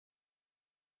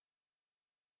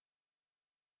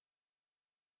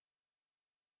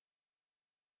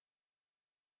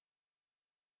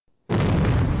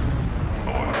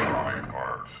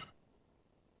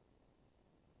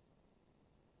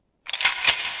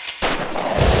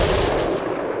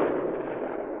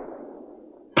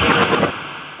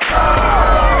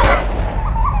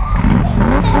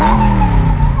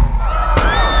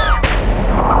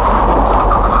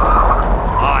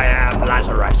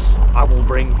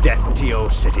Death to your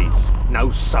cities. No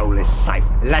soul is safe.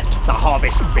 Let the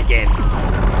harvest begin.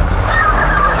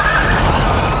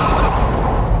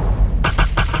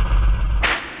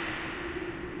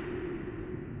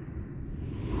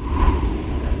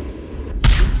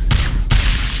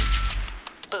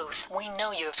 Booth, we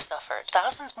know you have suffered.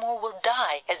 Thousands more will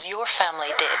die, as your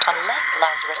family did, unless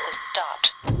Lazarus is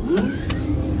stopped.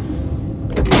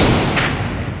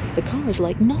 The car is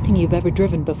like nothing you've ever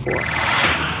driven before.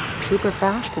 Super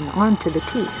fast and armed to the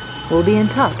teeth. We'll be in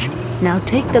touch. Now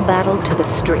take the battle to the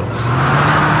streets.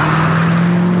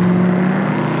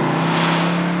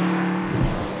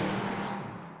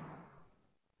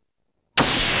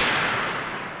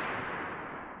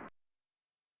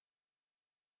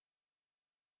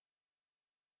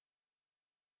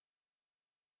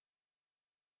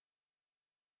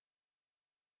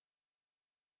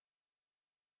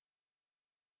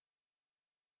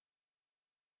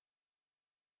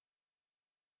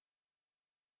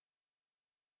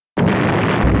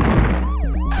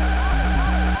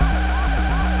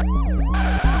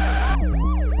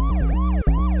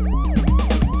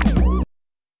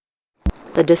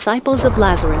 The Disciples of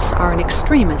Lazarus are an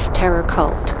extremist terror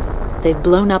cult. They've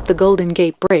blown up the Golden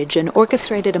Gate Bridge and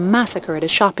orchestrated a massacre at a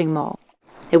shopping mall.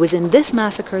 It was in this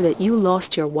massacre that you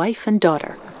lost your wife and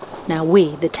daughter. Now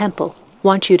we, the Temple,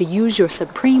 want you to use your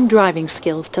supreme driving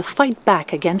skills to fight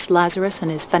back against Lazarus and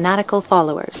his fanatical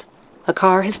followers. A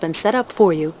car has been set up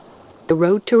for you. The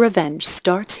road to revenge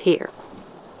starts here.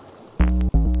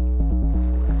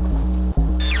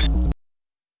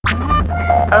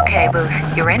 Okay,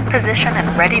 Booth, you're in position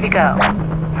and ready to go.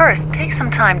 First, take some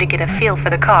time to get a feel for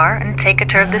the car and take a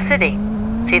tour of the city.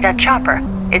 See that chopper?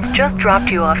 It's just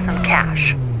dropped you off some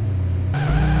cash.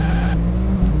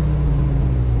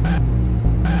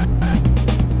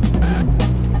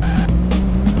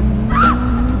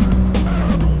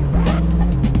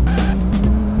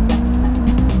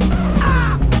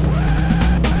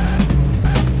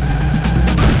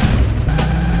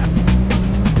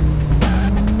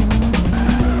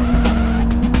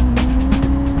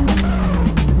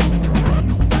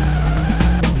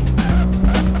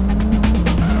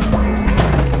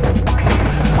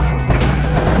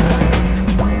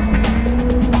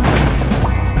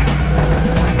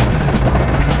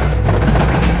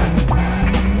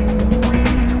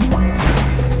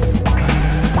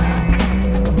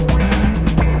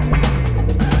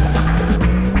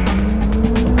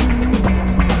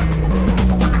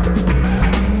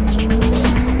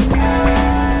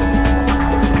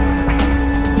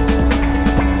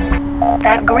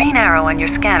 That green arrow on your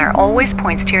scanner always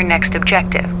points to your next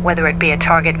objective, whether it be a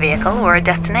target vehicle or a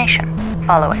destination.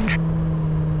 Follow it.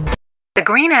 The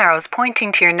green arrow's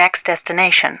pointing to your next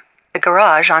destination, the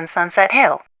garage on Sunset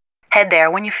Hill. Head there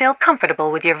when you feel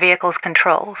comfortable with your vehicle's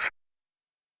controls.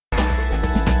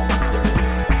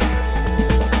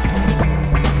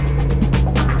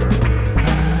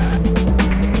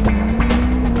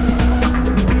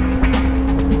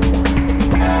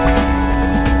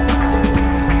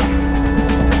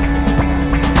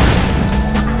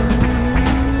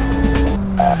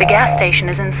 The gas station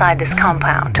is inside this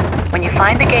compound. When you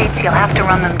find the gates, you'll have to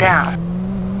run them down.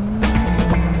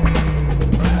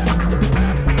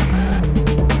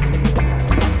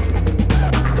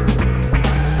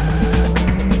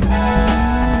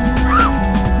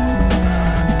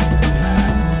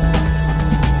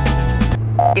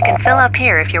 You can fill up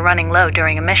here if you're running low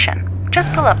during a mission.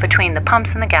 Just pull up between the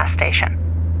pumps and the gas station.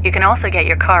 You can also get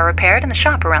your car repaired in the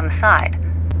shop around the side.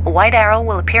 A white arrow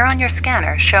will appear on your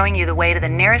scanner showing you the way to the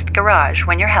nearest garage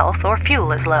when your health or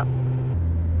fuel is low.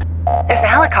 There's a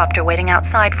helicopter waiting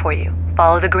outside for you.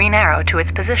 Follow the green arrow to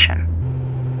its position.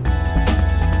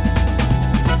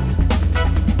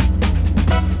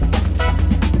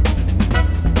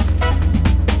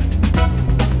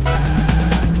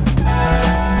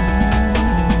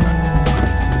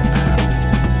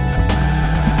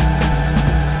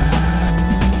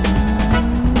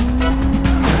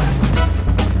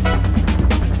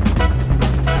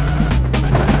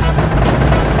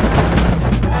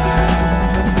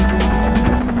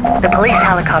 The police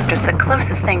helicopter's the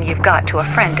closest thing you've got to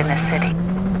a friend in this city.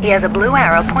 He has a blue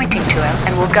arrow pointing to him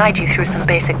and will guide you through some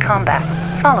basic combat.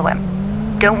 Follow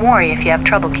him. Don't worry if you have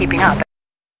trouble keeping up.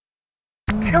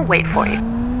 He'll wait for you.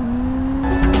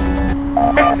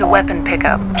 This is a weapon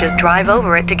pickup. Just drive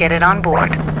over it to get it on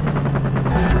board.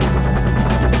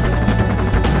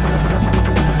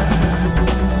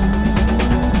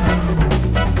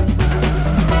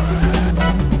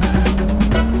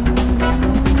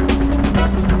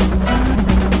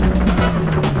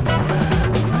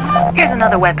 Here's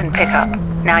another weapon pickup.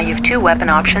 Now you've 2 weapon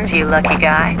options, you lucky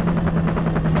guy.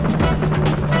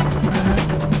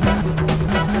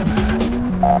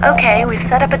 Okay, we've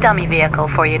set up a dummy vehicle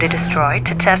for you to destroy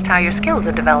to test how your skills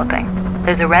are developing.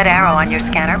 There's a red arrow on your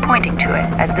scanner pointing to it,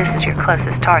 as this is your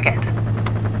closest target.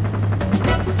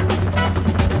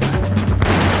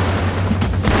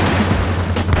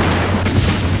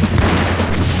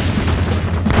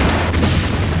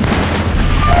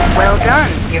 Well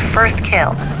done, your first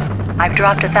kill. I've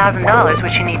dropped $1,000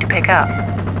 which you need to pick up.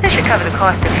 This should cover the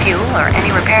cost of fuel or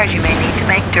any repairs you may need to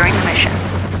make during the mission.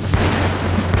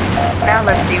 Now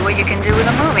let's see what you can do with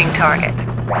a moving target.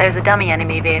 There's a dummy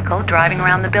enemy vehicle driving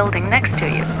around the building next to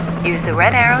you. Use the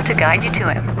red arrow to guide you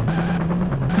to him.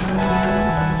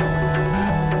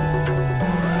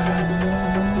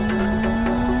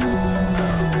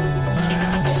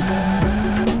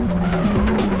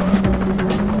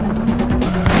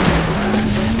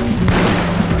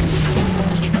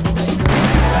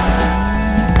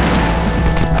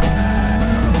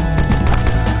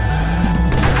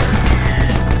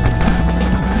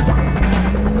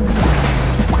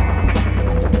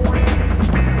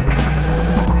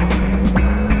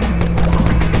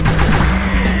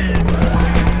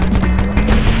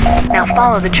 Now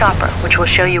follow the chopper, which will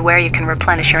show you where you can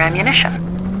replenish your ammunition.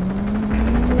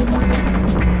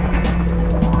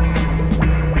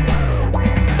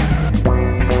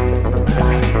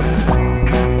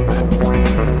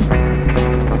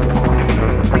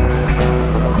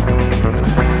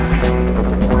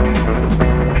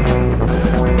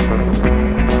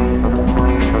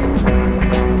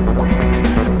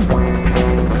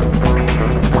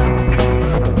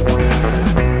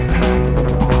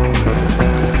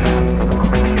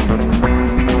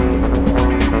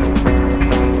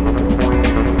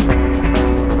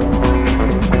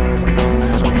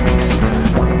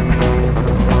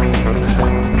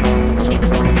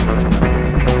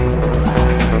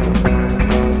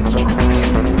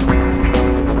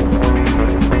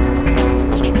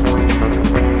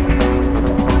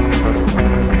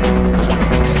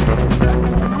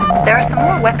 There are some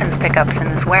more weapons pickups in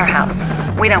this warehouse.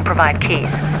 We don't provide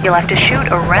keys. You'll have to shoot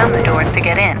around the doors to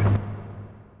get in.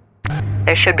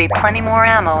 There should be plenty more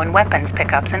ammo and weapons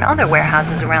pickups in other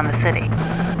warehouses around the city.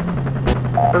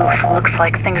 Oof, looks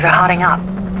like things are hotting up.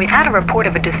 We've had a report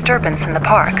of a disturbance in the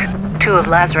park. 2 of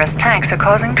Lazarus' tanks are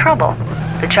causing trouble.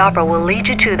 The chopper will lead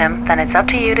you to them, then it's up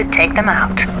to you to take them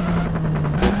out.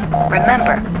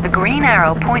 Remember, the green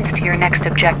arrow points to your next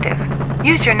objective.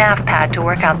 Use your nav pad to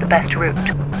work out the best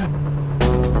route.